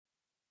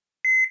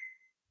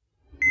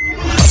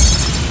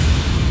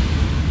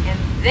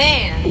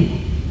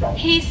Then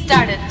he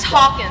started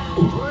talking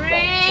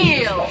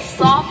real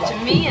soft to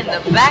me in the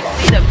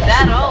backseat of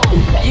that old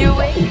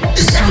Buick.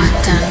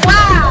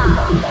 Wow!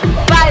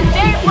 By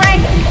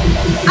daybreak,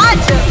 I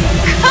just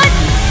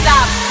couldn't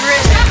stop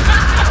grinning.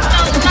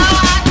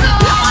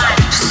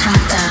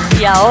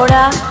 Y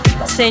ahora,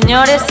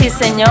 señores y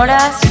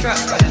señoras,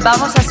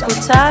 vamos a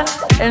escuchar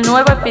el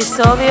nuevo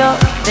episodio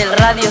del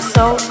Radio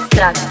Show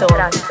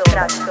Tractor.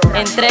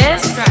 En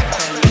 3,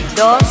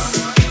 2,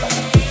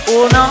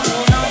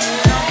 1.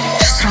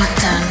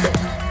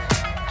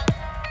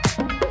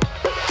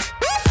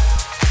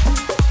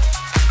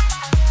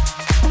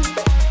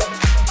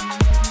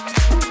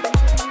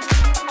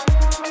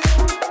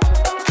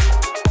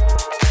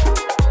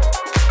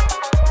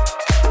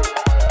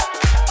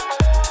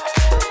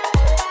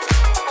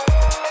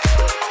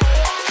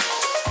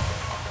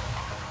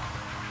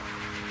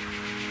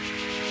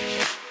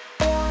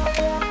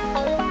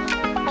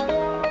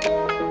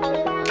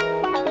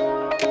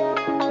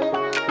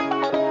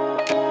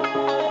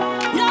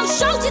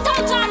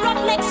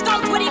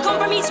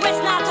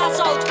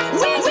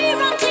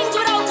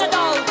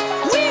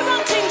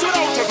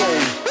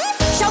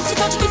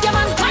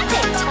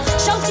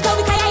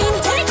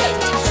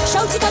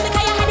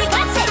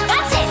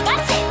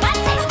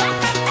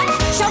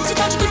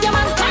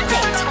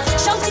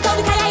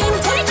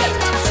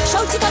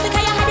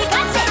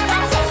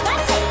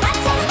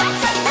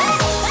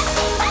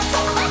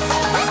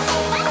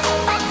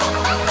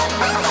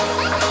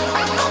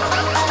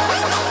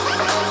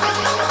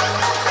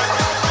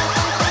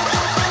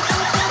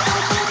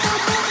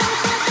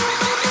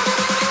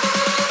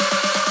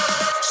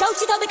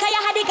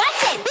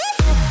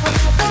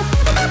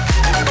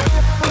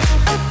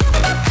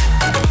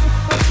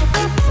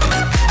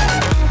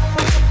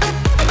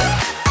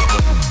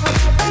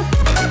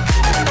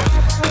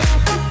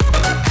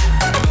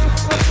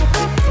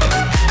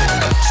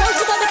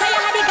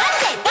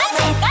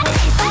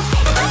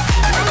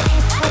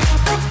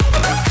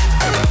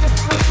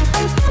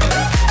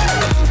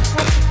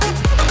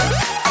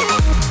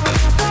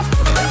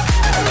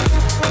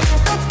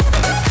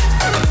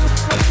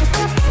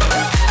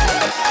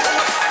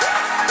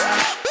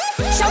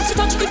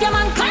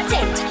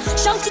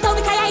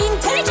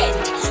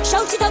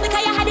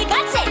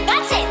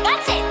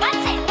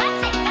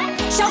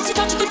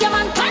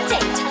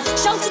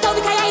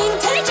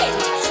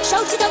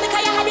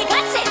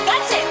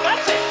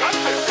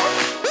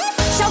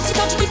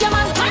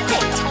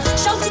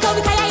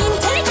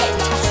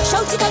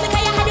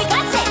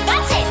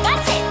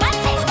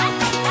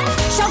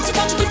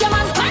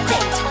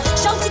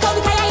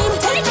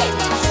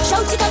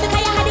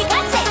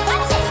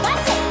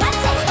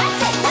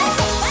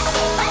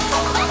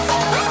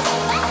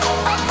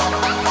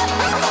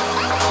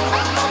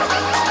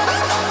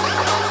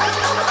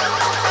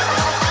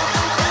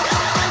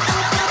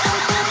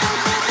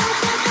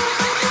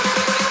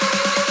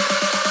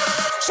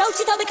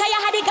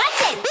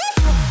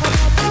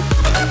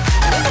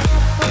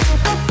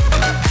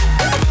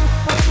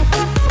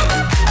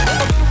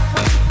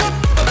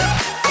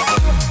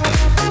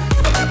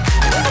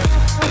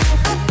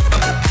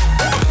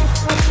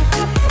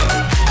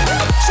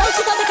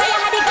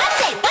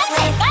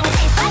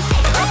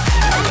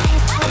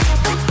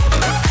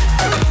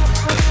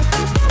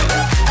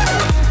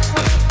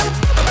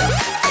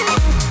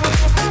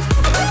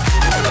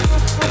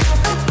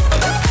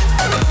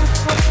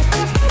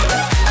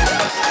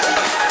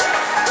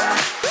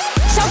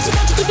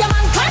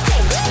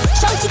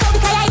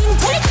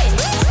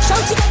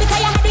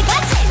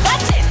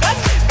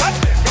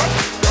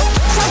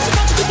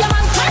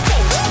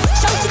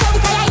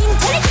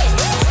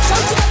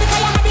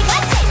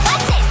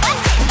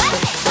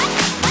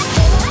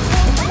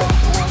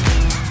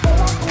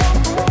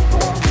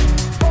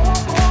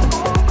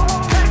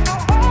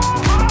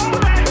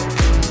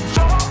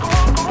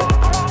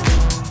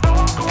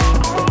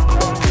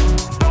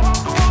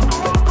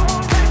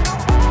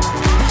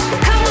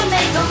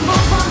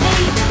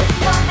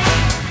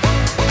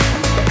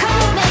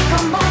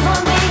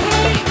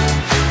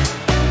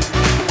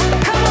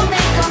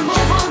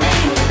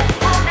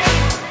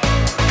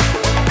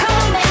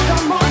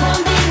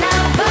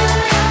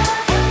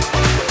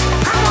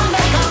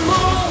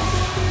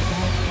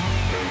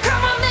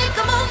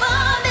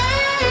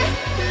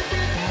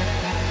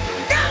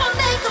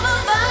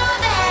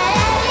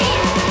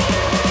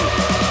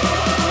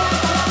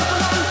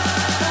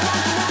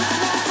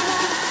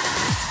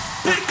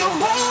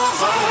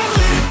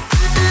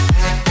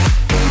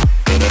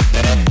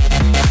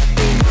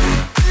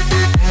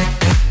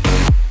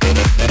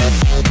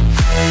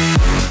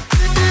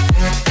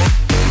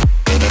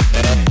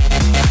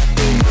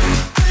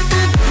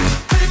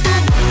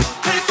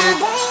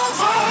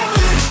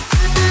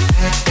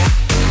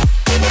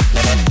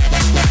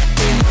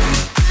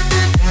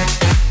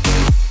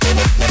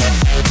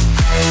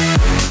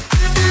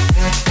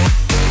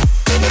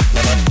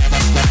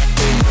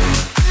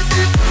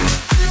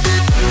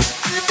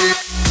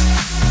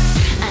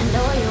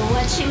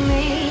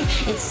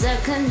 it's a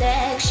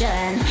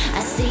connection. I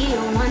see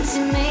you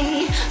wanting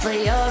me for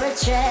your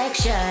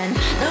attraction.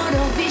 No,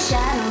 don't be shy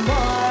no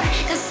more,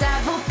 'cause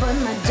I've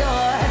opened my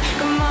door.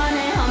 Come on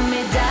and hold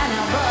me down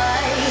now,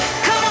 boy.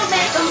 Come on,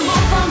 make a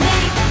move for me.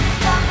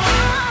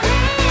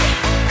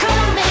 Come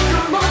on, make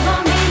a move for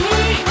me.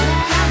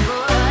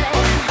 Boy,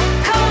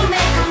 come on,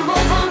 make a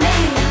move for me.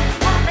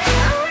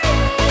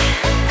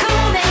 Come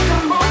on, make a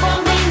move for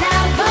me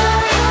now,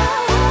 boy.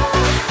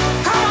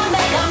 Come on,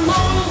 make a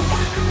move.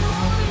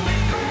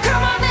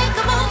 Come on, make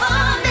a move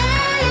for me.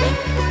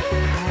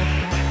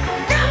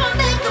 Come on,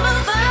 make a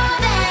move for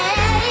me.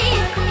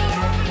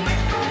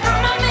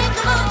 Come on, make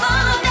a move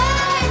for me.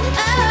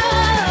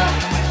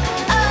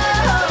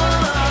 Oh,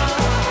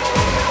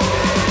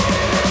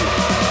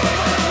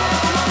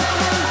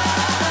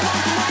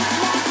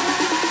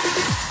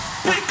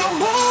 Make a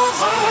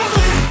move on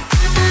me.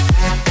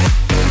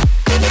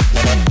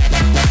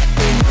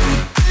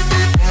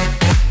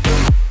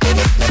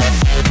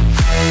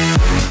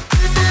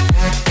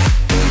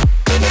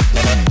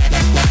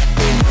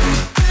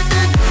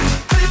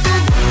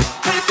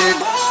 Make a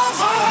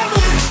move on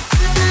me.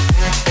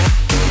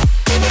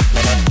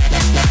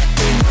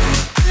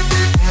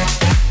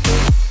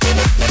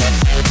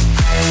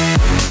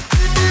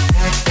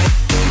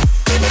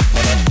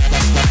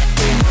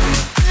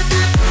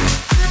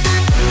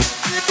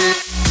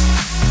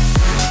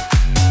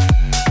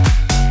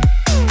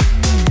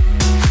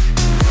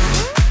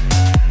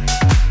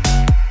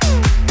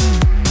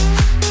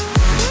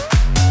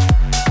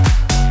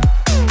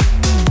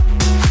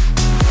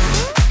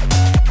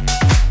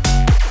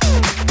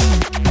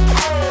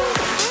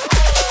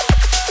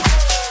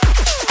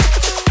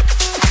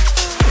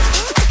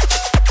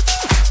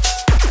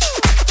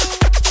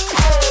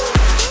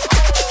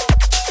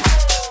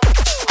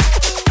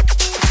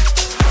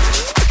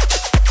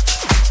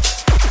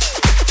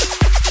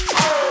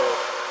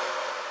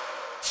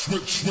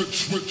 Switch.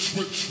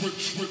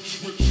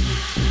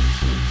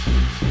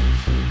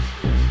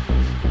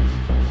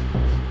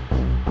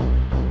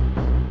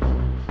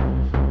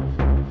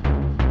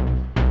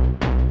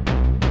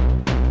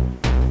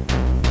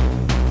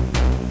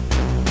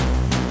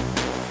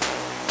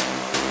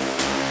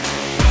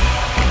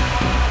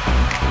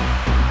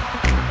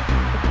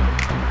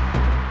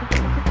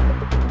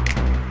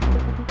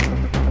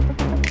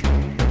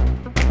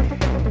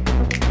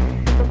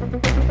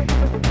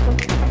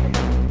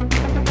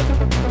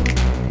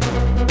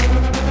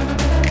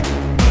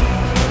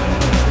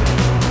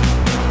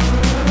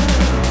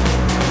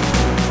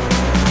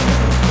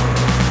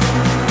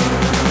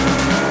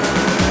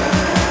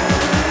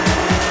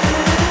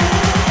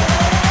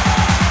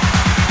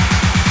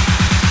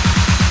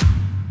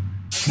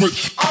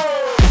 Switch.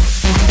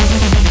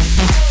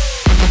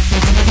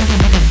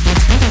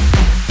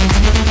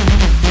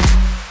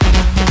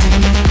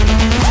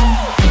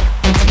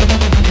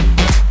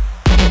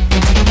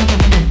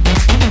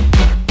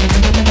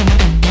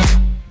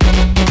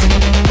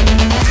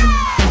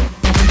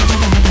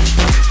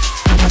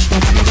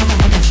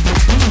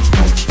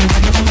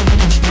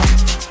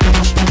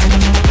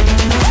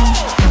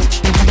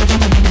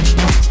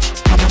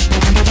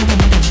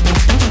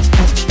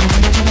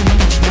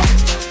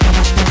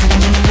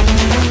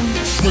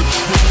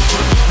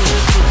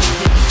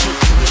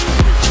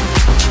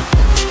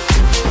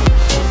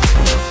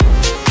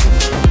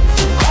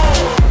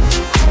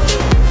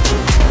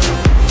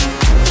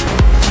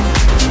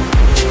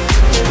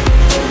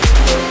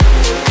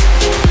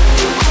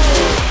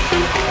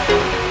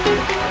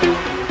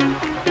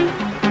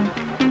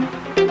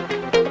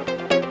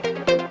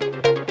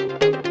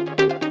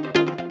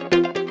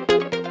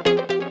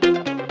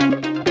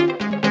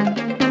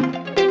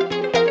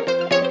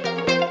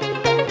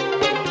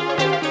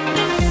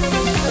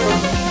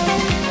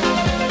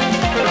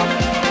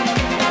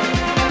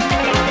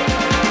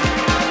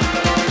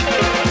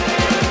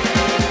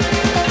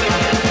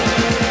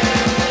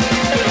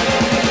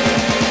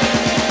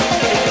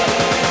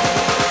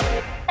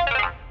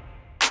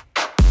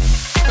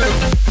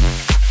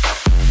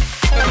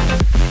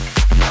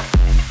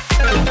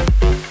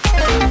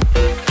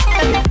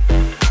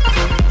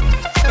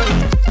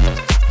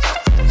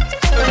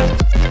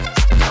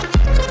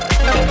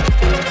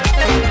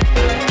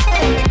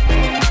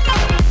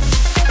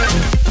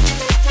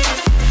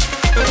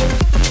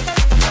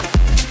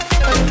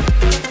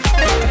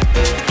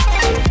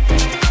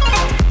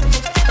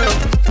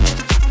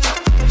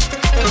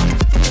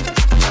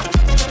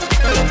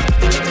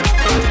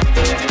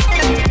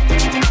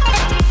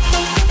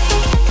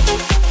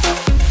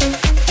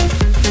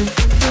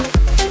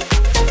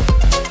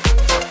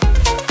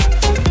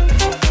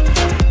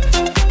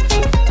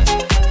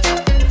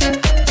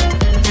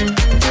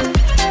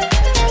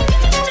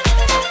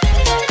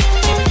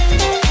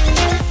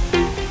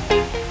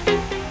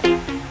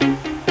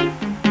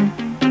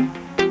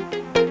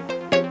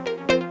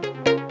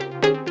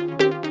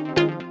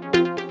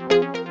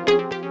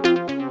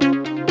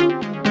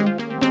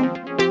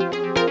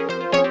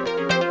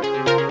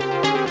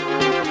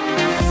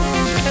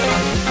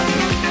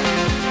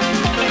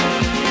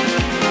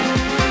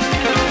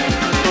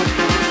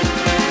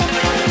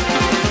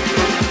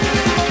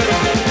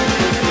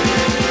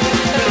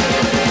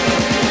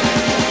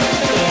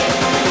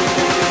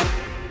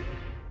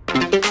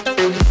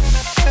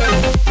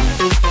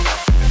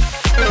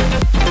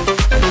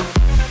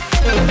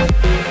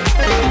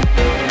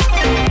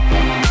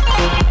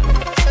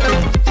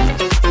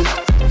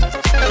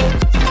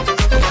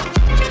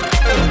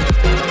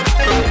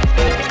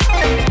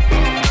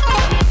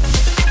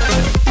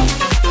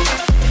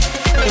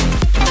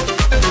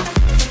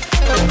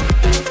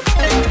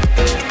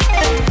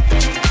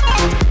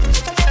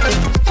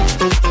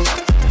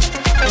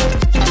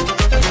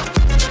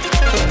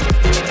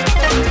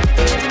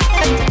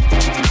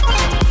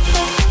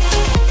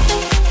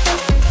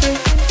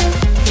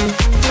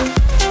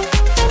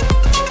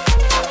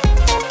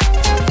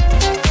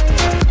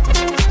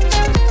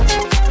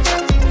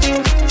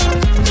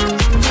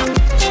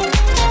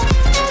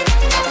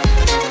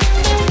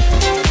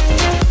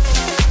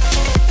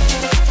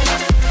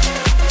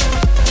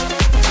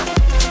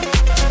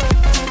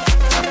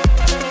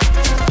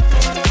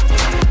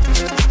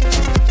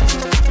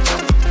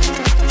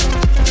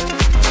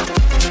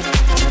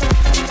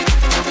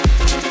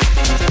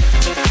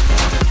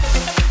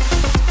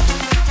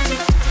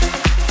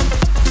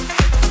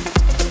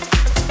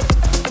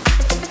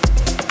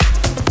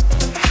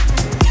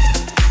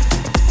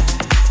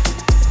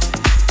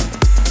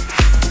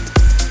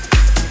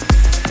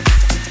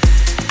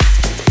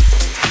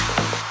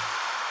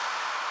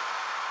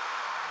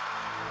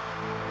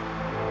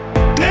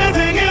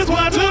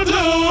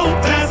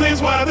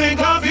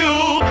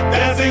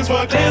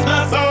 what clears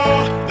my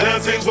soul.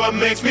 Dancing's what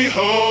makes me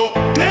whole.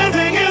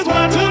 Dancing is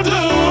what to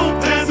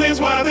do.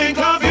 Dancing's what I think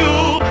of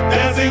you.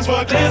 Dancing's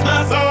what clears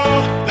my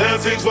soul.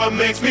 Dancing's what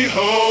makes me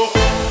whole.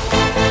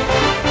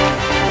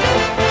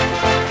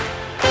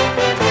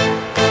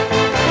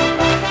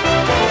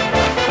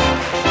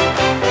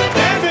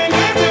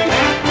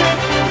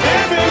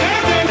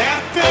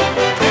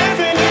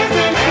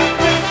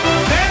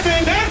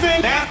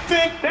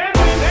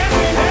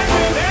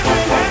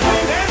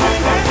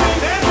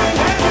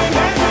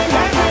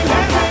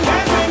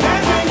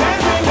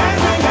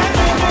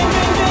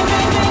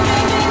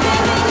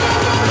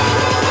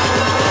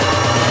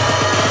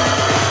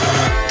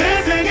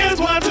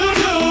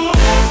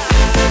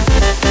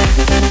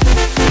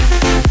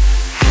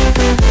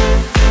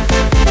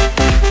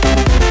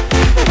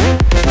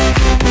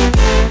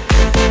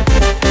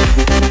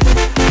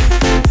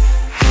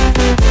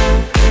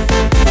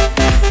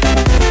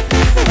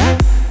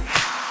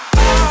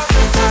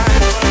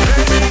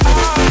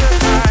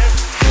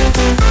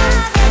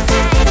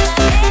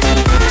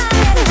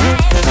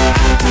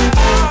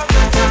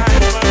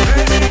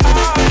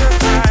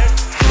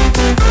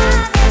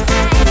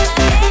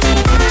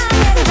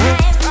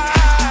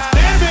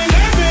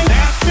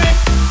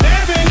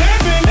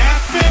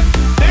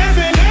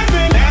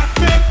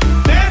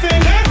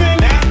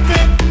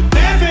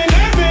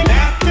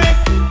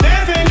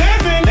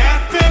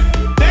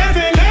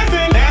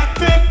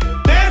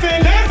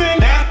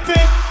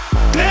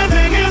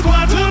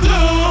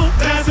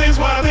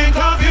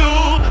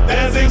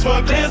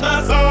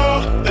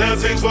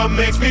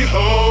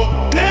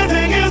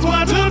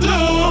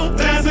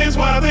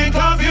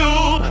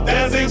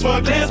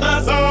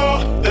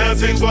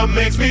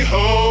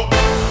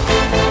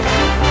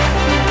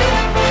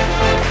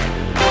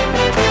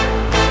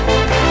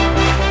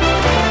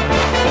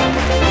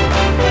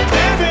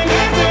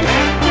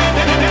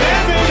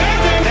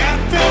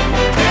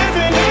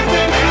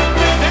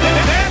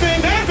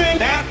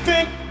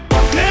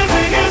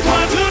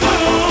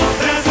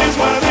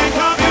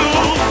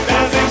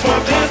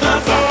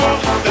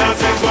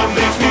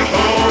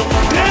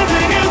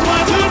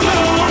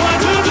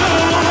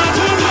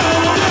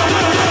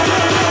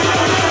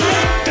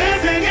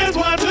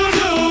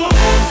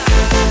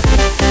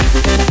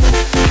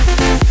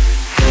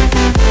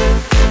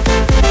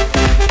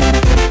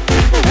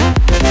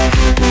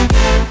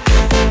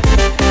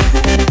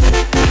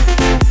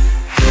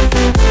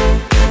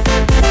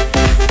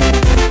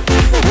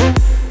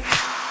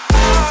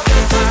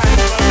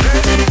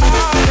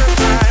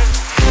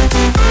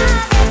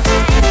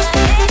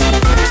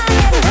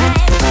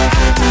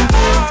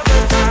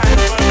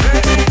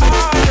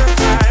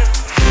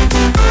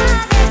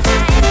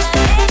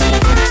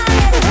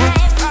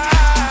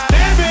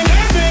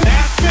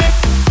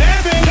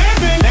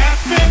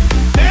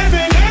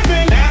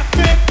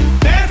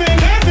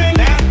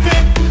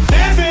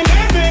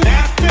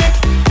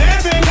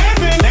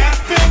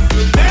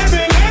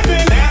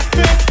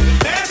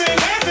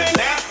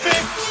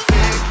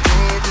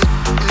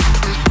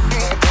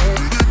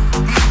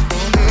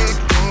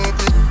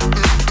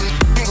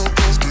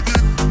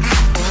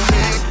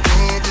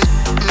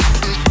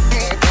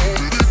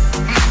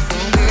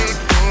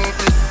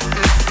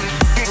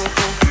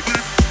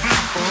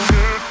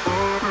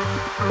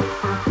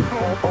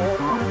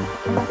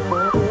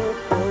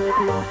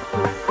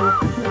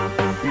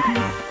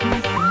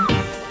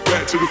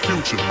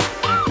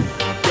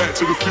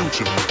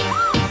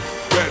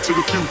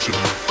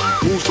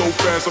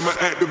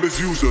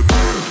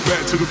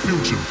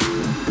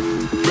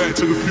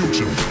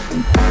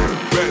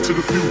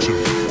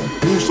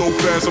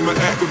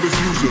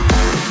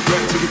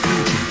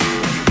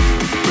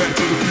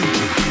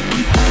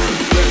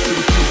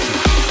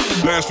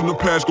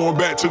 Going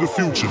back to the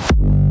future.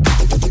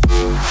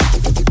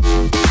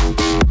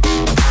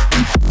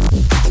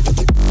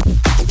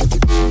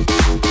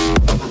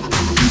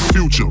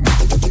 Future.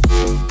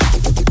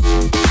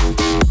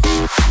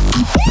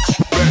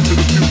 Back to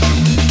the future.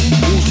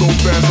 Move so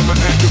fast, I'm an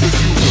activist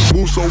user.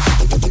 Move so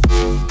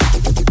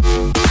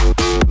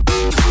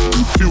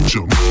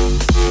future.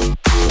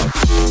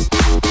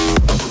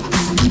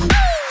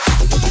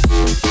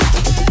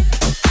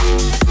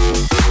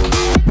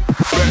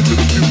 Back to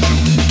the future.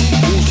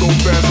 Move so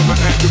fast, I'm an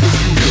activist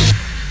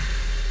user.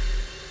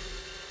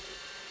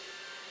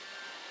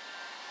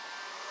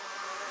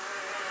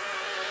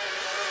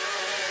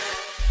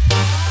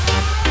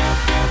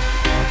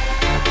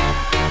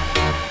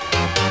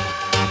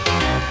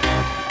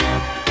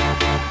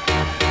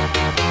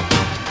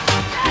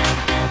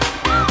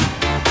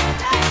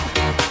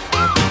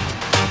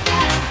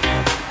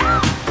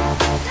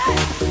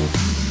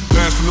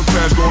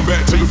 Going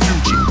back to the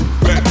future.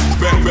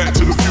 Back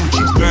to the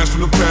future. Blast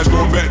from the past,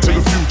 going back to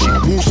the future.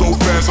 Move so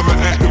fast, I'm an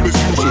activist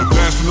user.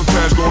 Blast from the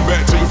past, going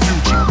back to the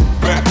future.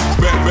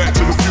 Back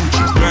to the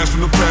future. Blast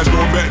from the past,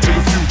 going back to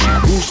the future.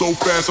 Move so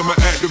fast, I'm an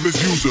activist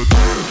user.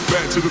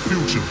 Back to the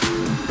future.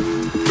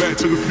 Back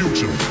to the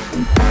future.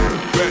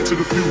 Back to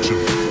the future.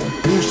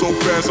 Move so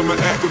fast, I'm an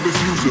activist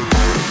user.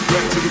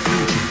 Back to the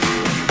future.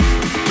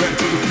 Back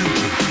to the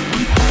future.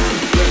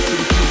 Back to the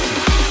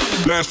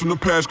Blast from the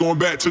past, going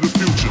back to the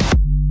future.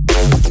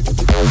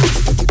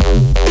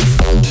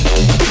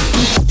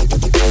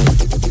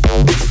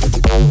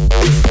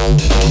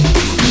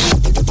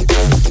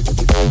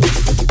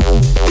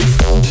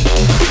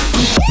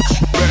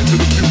 Back to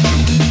the future.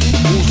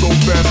 Move so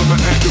fast, I'm an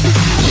activist.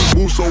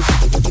 Move so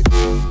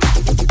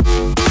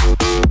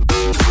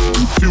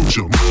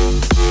future.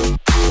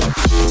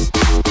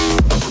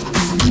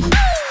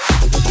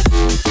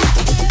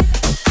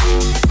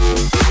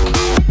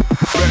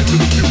 Back to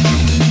the future.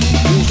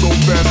 Move so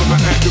fast, I'm an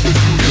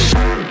activist.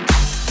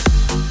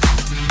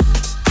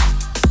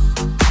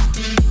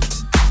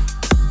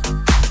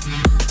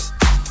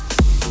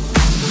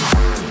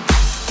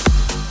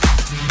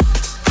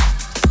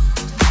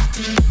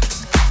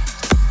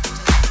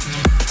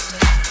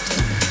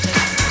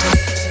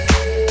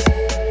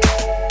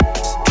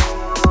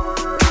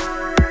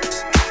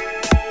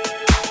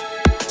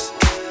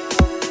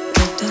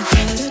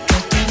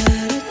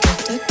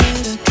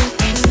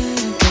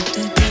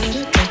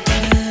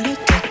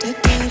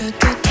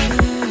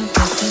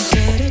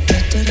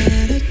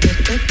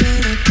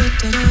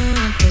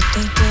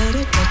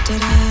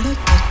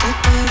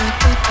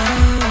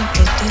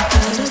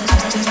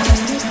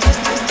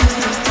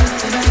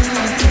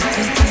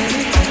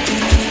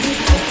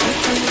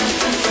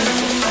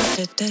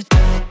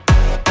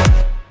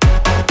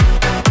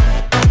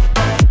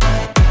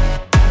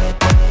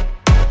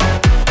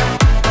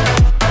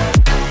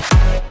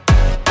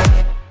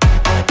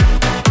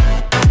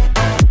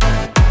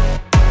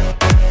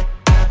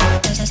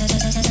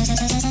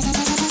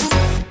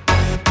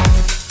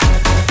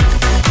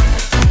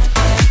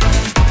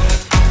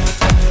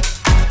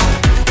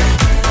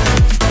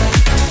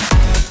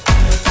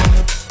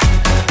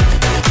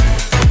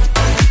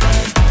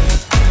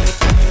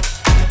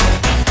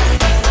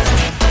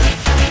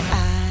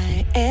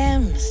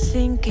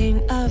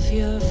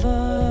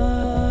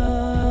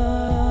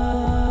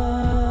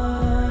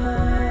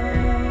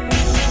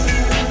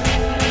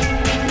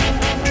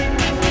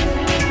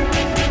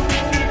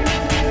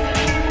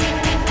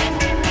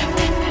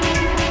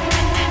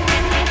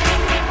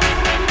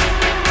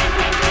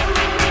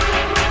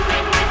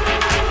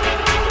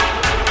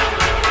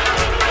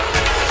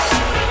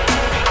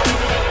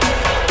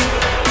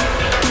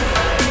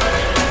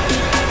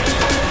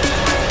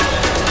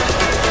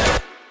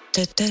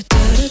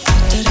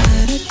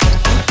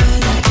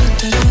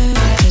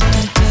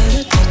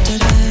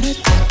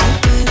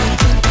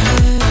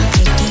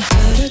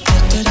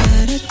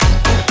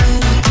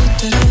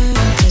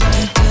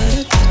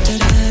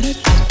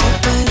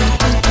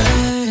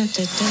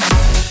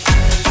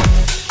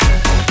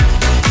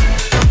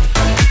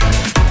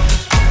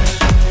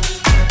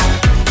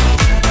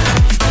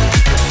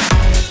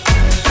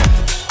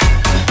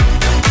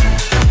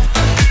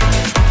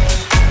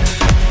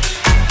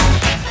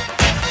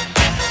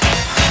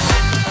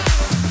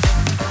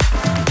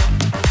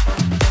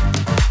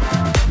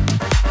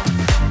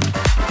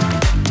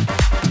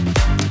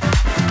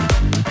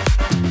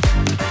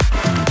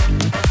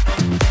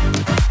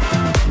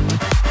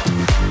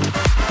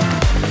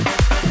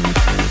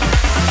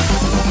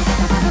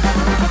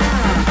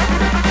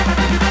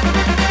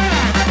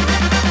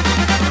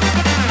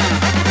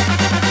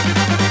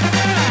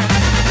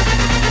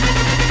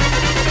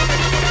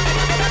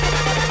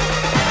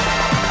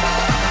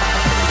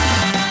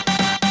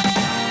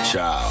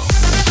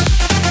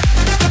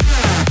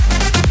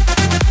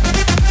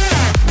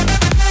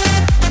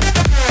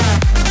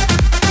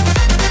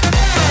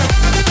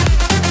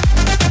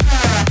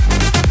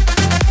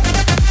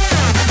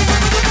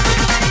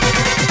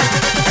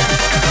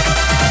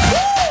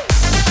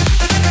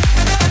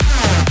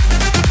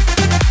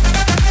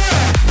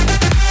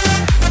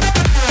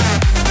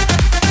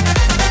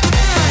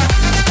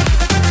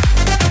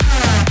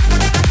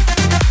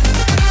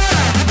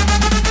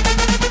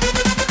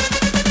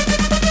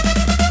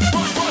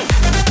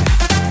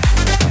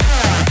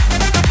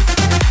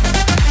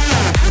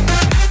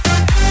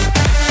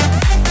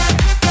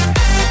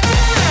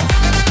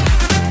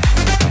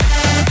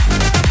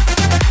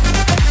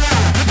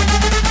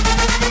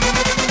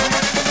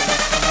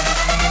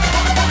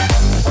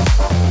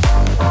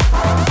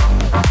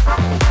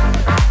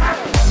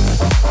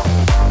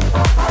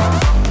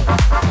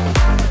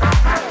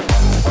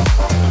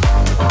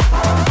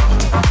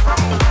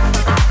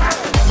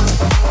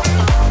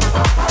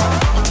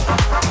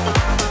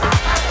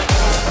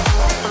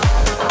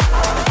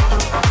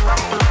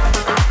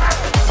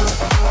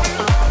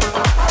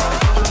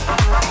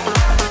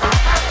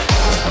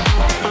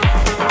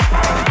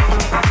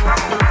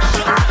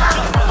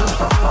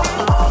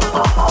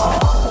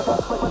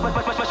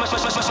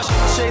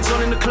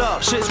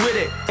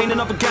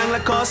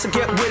 us, so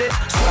get with it.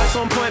 Stripes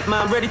on point,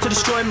 man, ready to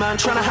destroy, man.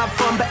 Trying to have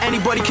fun, but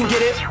anybody can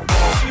get it.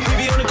 We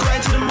be on the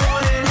grind till the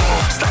morning,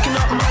 stacking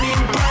up money in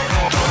the bank.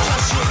 Don't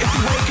trust shit if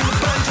you wake in the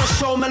bank. Just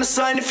show man a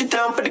sign if you're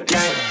down for the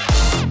game.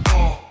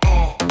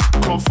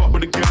 Can't fuck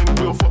with the gang,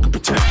 we don't fucking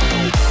pretend.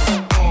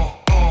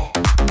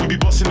 We be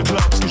busting the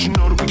clubs, cause you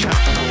know that we can.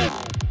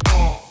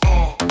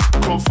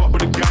 Can't fuck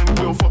with the gang,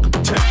 we don't fucking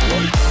pretend.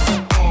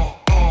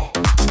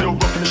 Still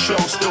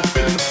show, still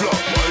feeling the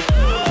flow.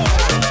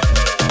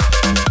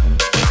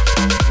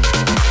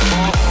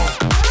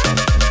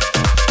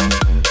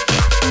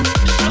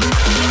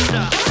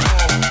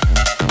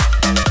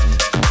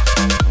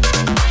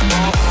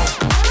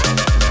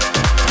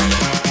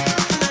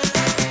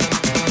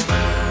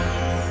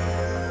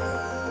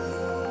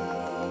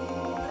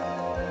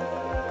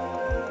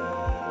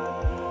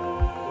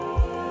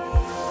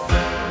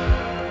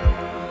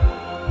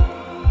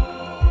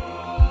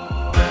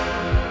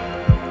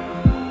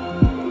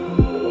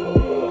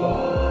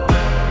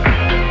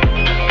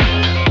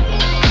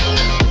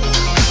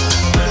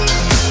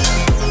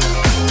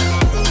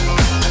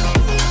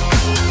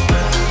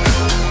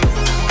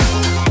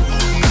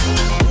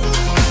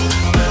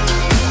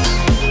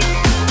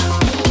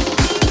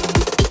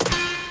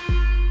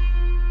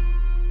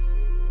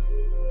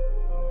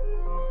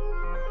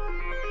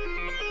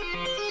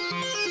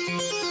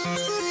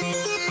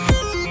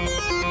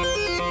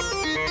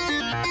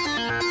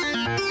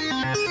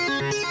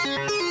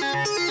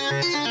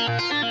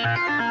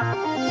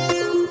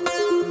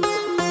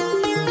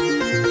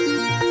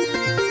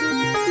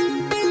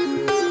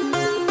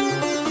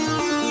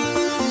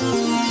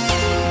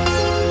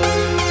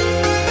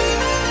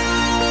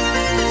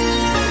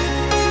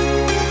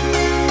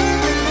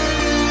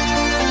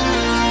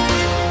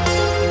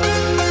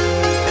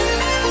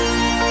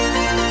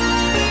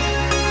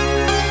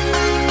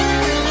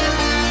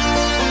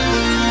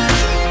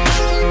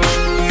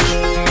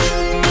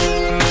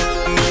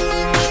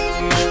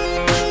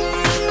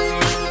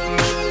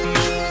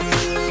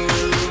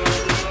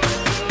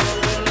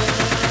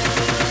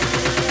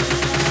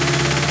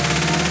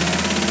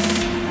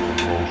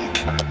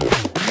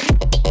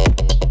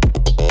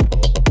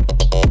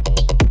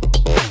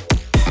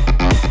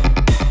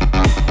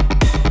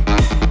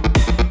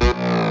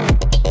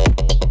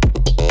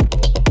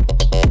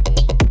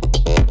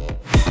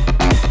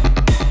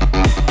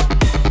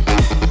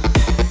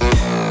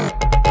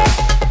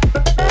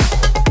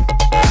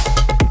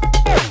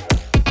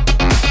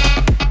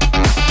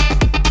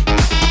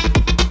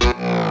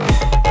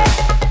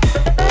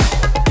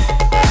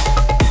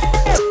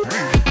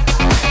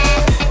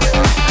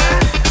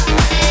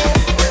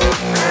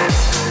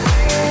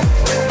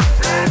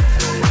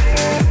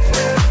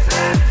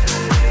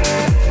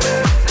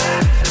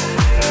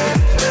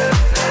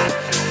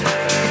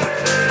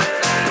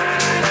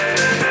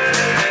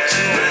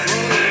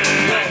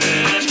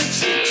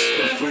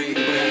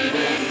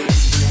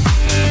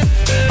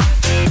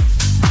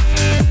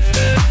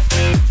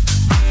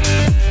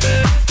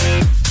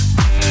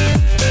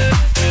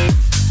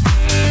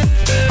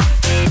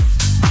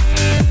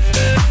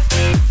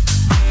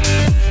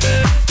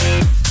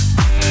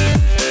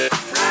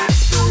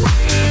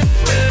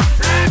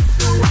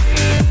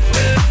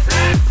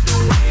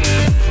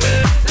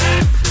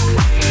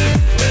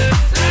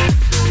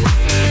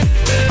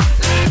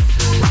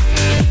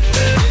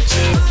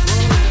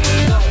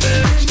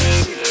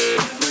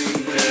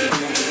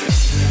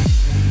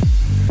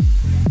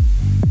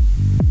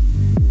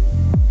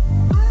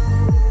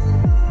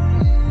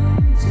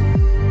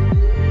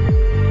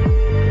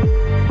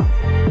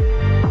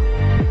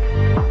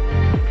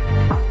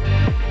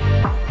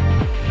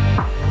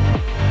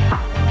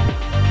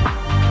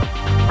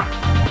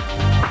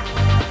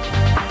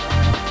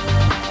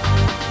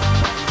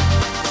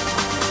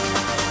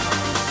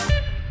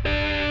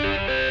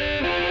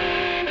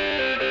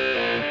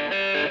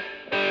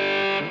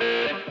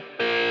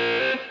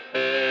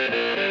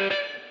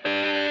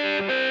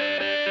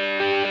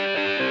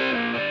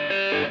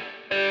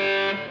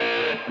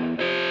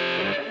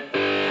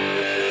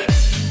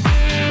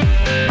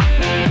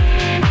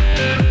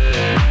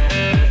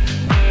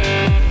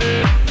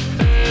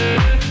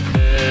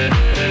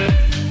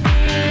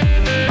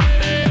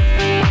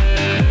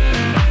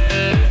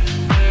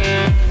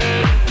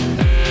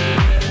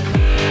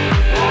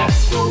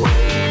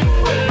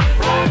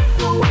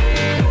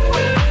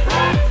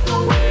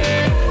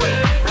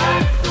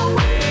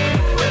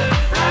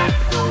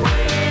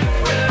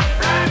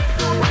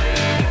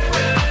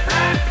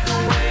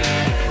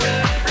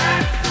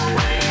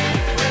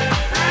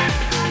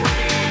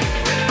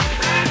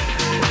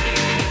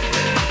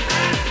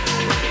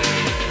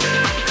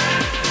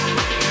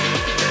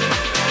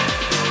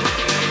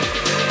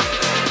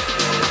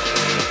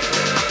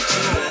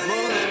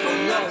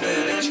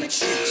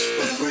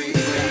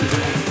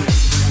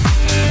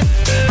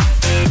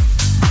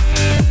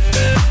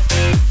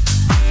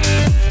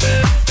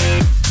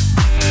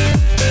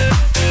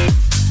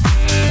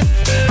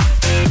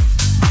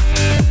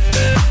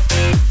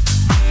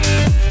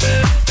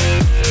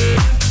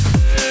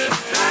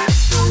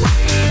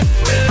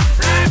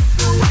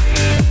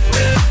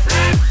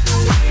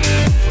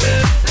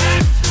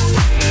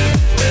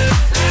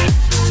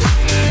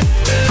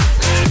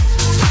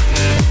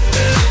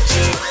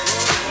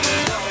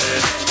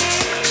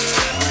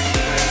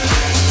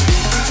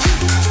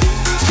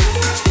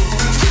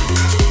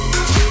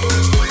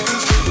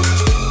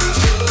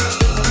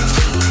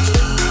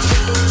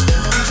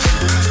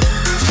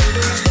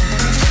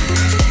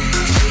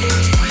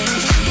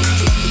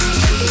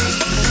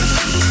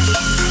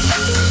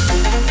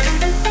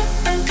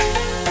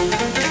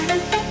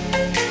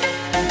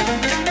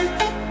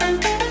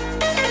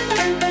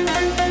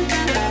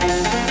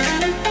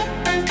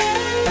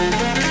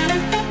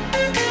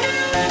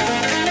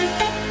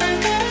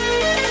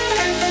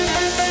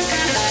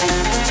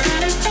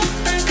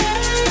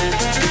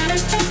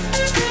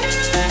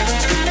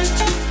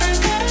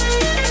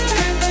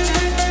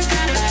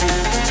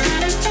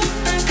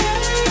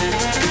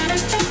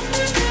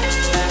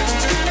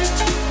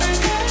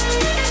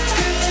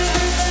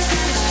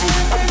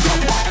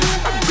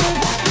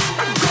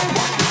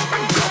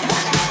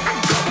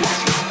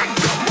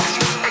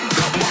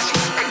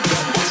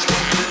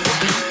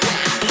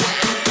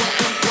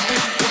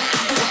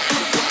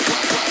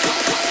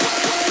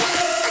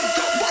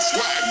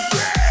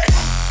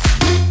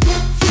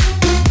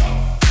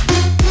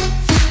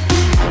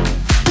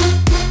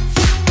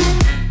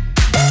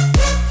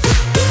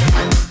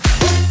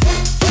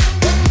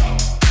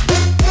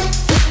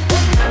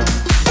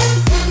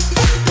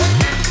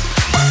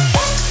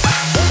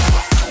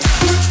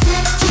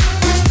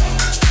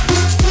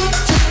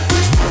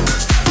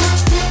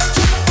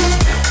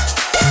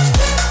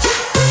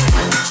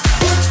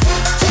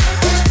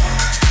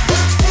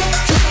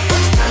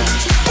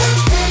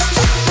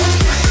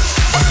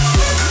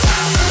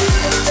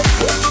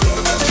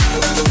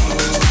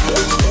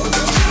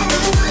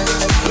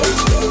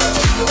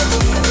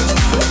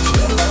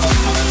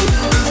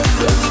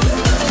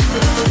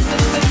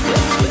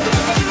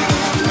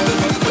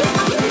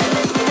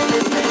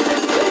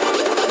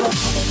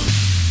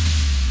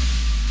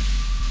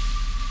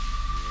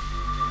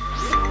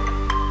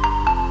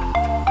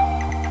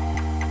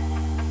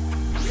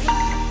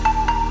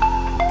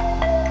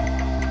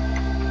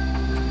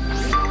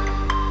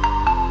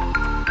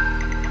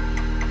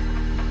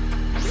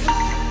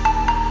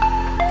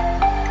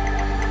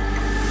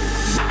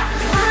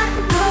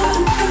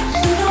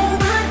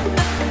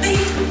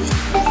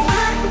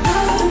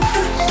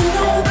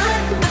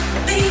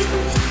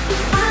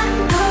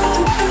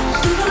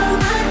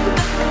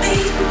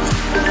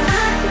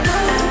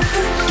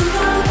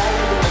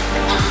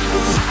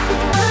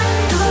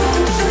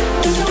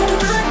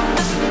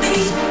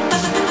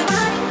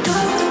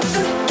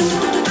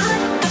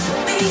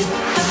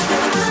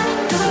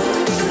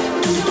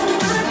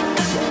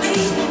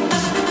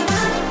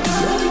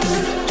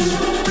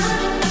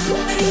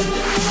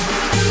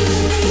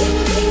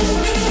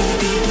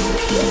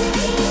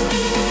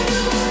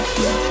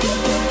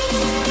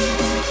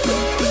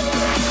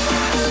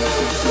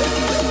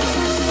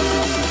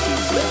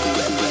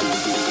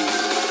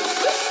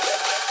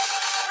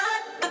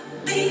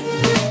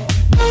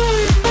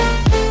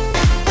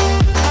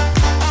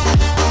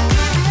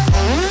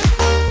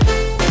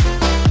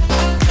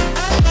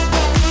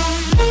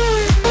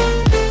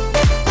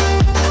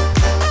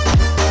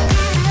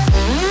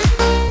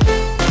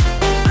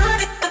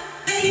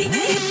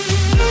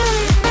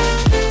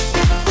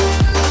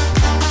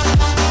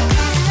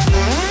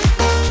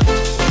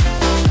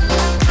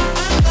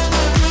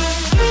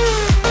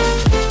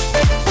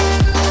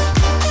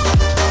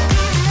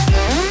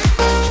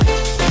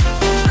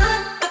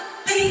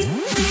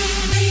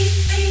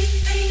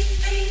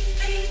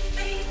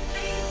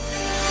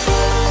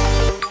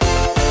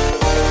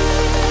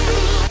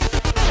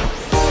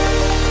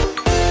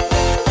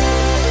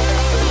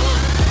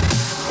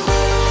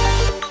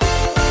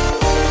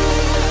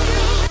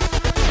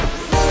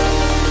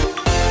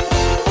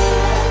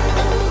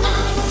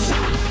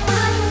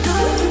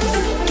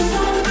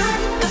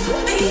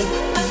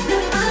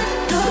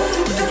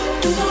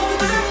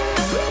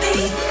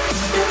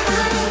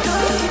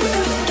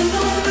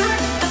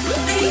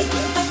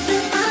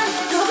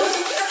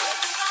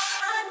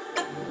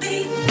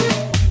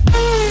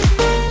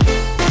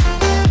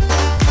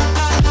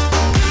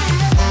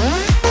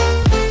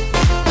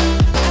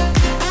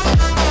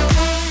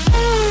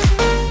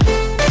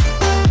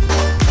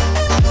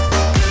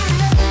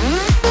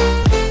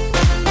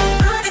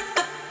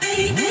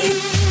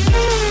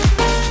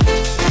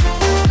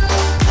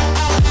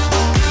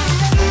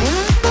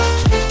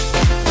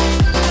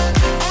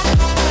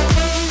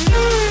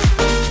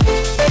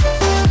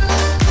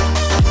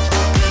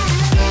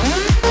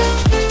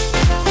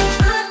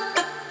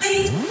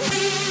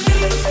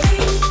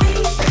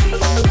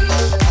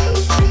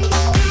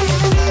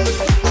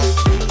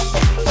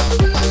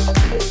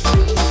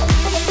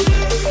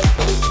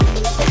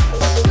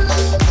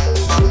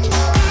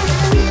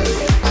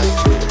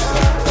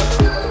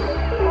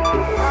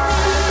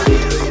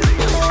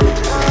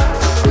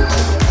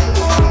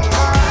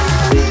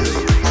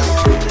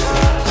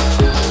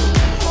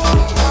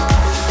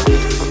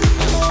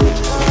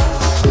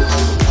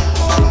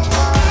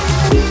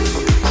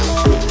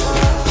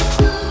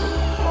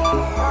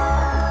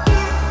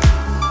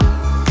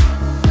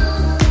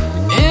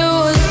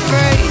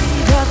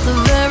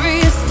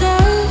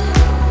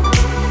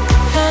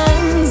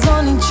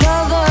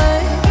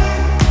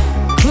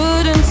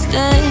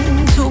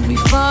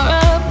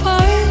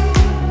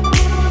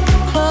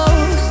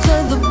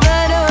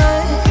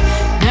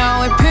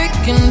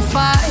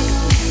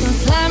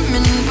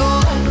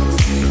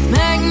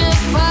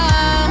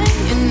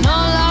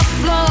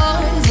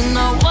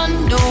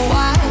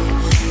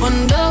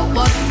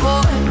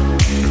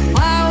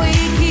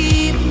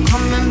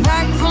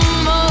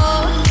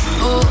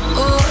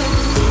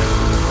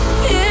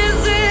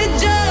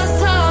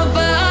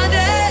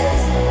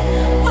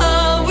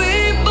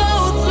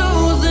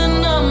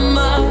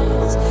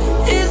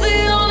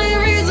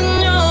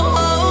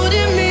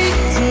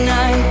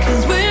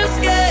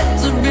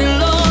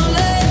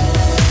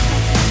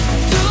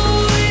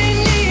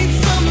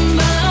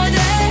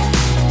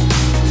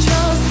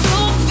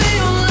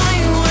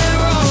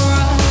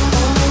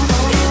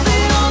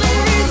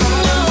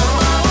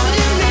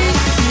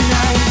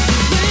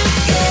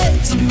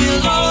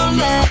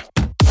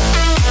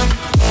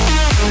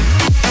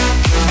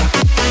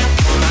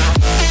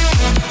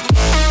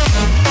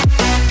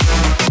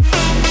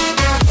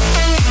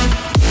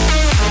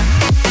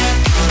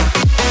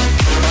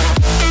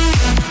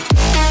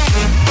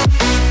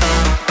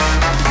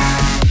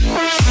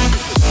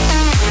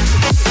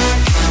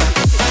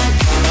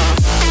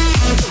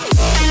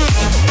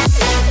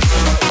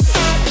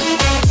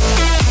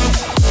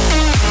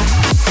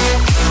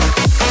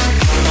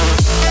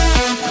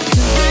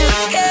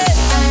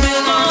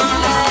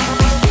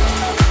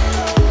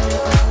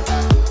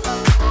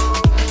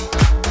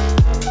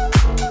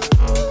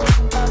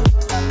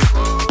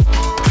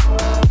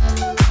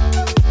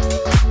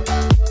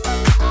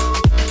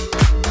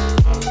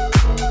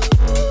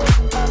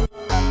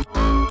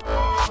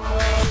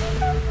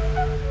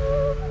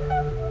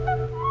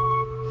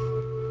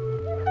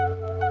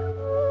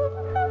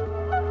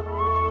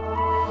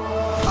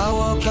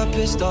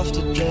 pissed off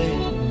today,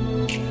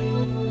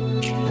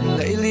 and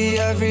lately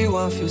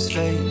everyone feels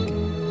fake.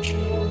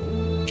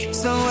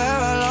 Somewhere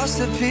I lost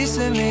a piece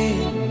of me,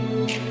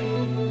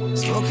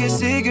 smoking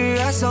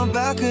cigarettes on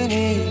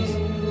balconies.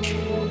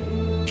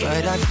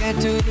 But I can't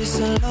do this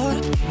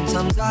alone.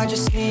 Sometimes I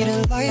just need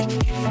a light.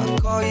 If I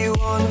call you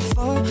on the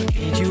phone,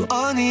 need you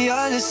on the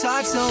other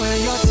side. So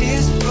when your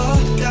tears roll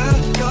down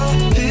your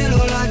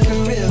pillow like a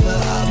river,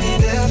 I'll be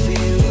there for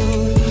you,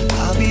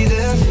 I'll be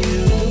there for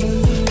you.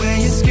 When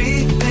you're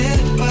screaming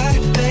but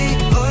they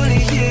only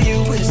hear you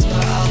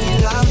whisper, I'll be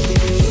loud for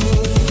you.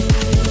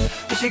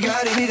 But you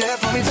gotta be there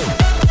for me too.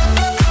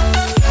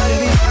 Gotta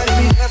be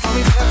there for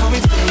me, there for me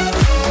too.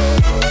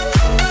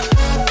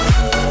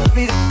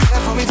 Be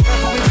there for me, there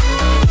for me.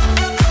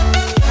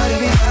 Gotta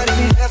be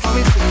there for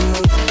me too.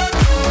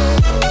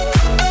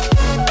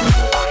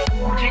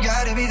 You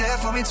gotta be there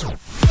for me too.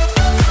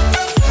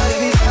 Gotta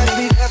be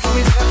there for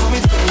me, there for me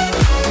too.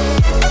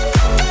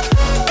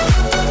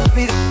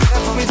 Be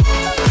there for me too.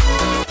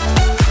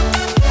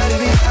 Gotta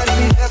be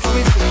there for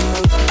me too.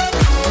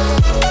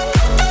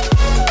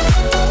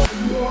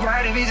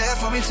 Gotta be there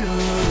for me too.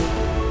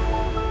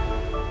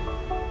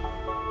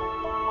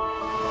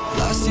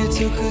 Last year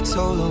took a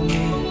toll on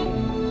me,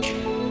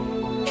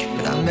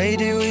 but I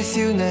made it with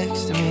you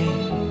next to me.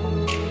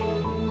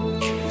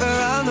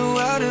 Around the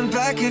world and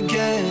back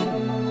again.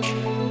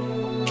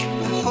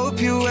 I hope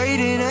you're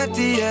waiting at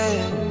the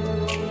end.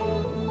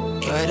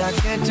 But I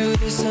can't do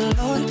this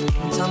alone.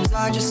 Sometimes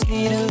I just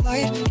need a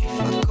light.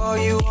 If I call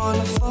you on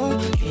the phone,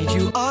 need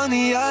you on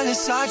the other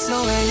side.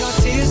 So when your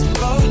tears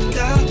roll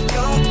down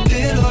your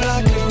pillow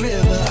like a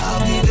river,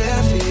 I'll be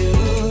there for you,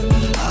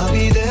 I'll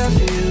be there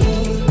for you.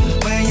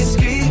 When you're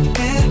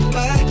screaming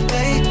but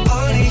they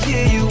only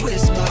hear you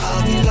whisper,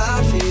 I'll be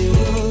loud for you,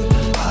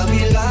 I'll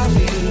be loud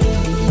for you.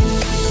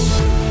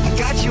 I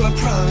got you, I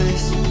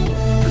promise,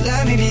 but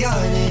let me be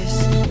honest.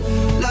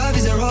 Love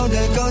is a road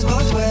that goes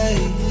both ways.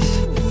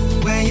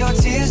 When your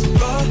tears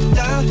roll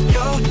down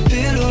your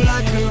pillow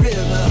like a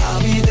river,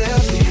 I'll be there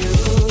for you.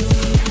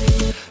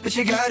 But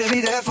you gotta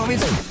be there for me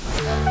too.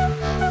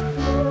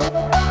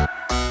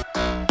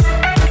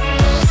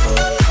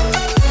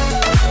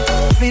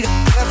 Be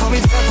there for me,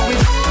 there for me.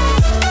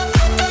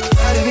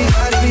 Gotta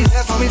be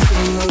there for me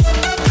too.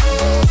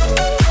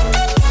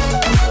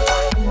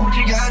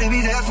 You gotta be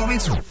there for me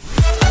too.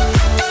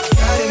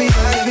 Gotta be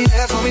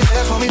there for me,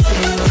 there for me too.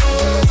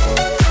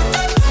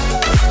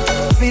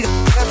 Be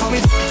there for me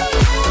too.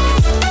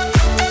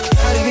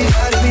 Gotta be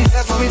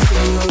there for me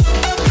too.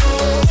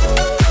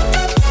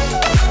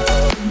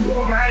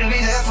 Gotta be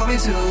there for me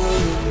too.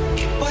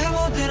 Boy, I'm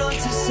holding on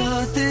to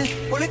something.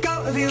 Won't let go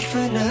of you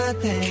for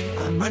nothing.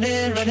 I'm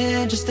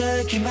running just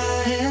to keep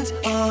my hands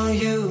on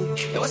you.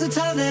 There was a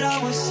time that I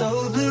was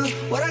so blue.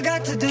 What I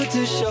got to do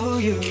to show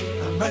you?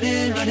 I'm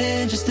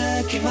running just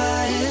to keep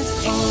my hands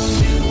on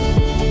you.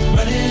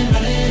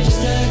 Running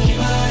just to keep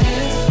my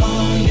hands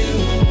on you.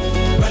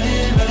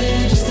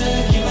 Running just to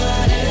keep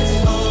my hands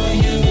on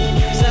you.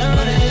 So I'm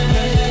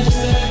running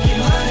just to keep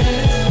my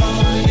hands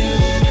on you.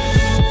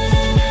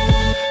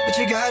 But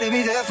you gotta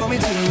be there for me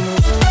too.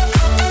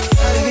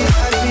 Gotta be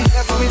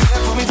there for me,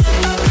 there for me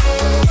too.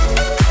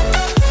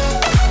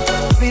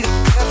 Be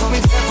there for me,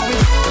 there for me.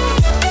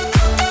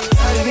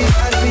 Gotta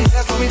be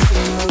there for me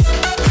too.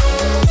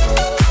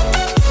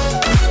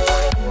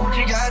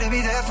 You gotta be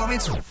there for me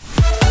too.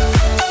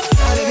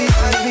 Gotta be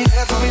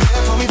there for me,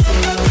 there for me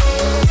too.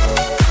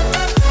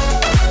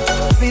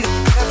 Be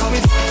there for me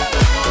too.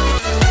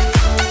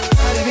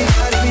 Gotta be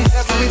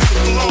there for me too.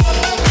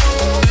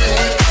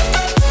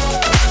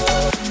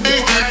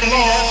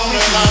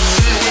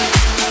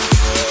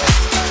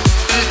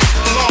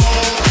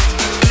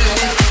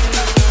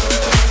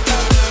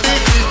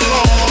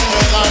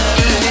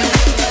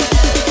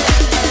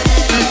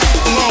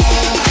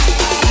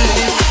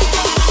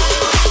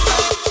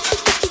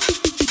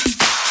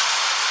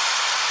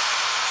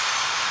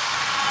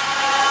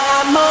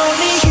 I'm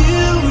only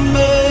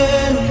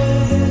human.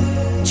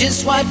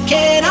 Just what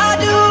can I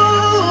do?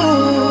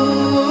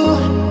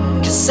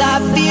 'Cause I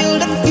feel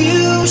the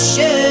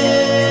fusion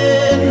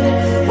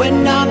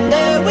when I'm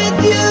there with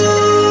you.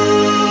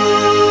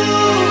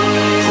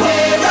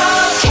 We're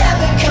all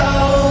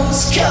chemicals,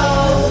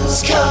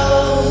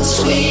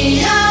 we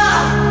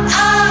are.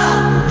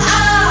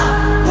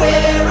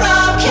 We're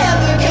all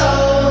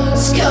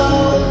chemicals,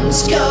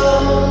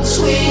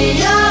 we are. We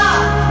are.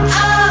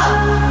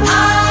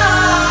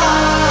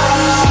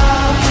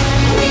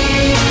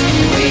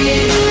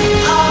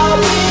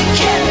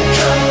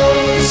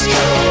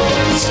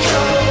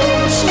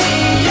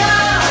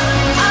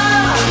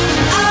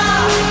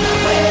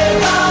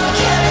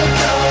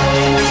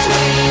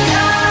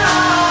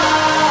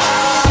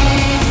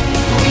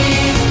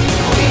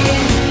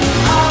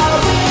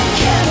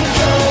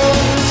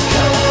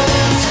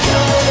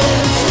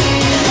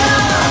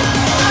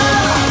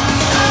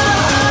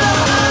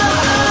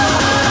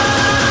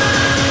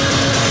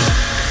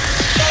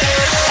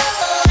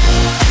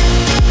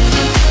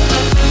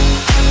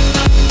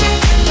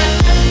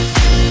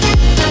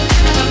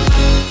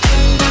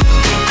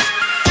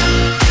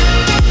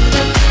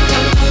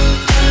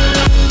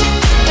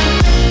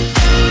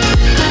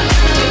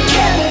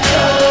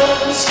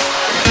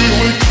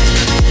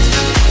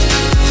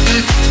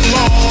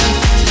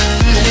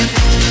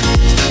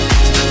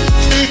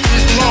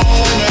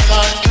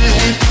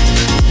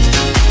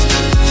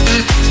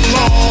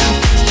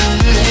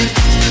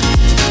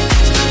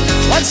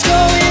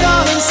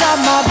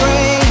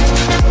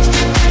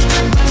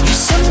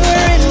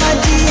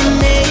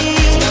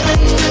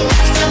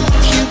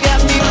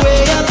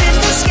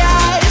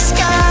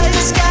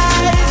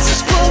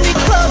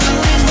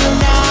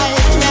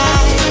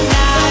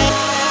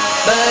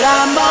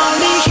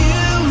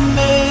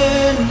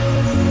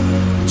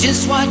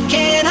 just what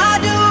can I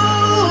do?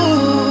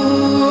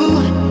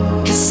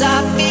 'Cause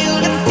I feel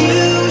the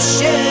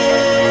fusion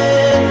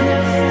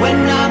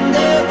when I'm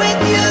there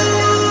with you.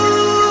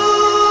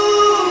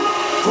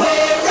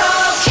 We're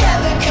all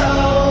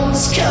chemicals,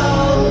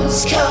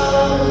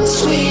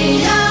 we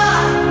are.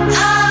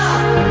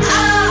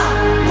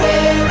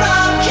 We're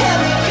all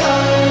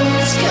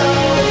chemicals,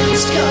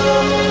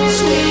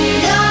 we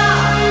are.